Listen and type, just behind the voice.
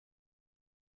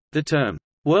The term,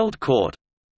 "world court",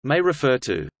 may refer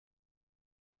to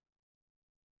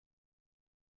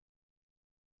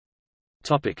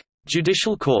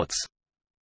Judicial courts.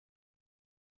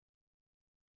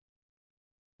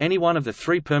 Any one of the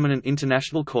three permanent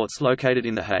international courts located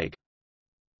in The Hague.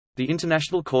 The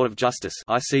International Court of Justice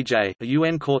 (ICJ), a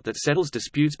UN court that settles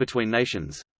disputes between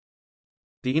nations.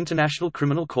 The International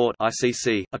Criminal Court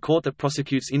 (ICC), a court that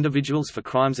prosecutes individuals for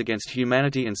crimes against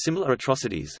humanity and similar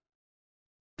atrocities.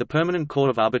 The Permanent Court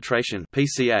of Arbitration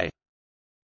 (PCA).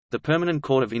 The Permanent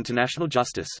Court of International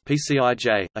Justice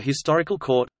 (PCIJ), a historical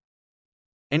court.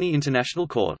 Any international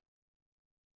court.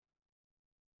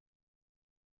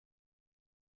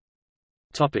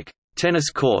 Topic: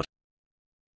 Tennis court.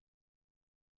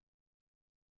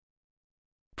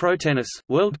 Pro Tennis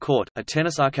World Court, a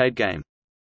tennis arcade game.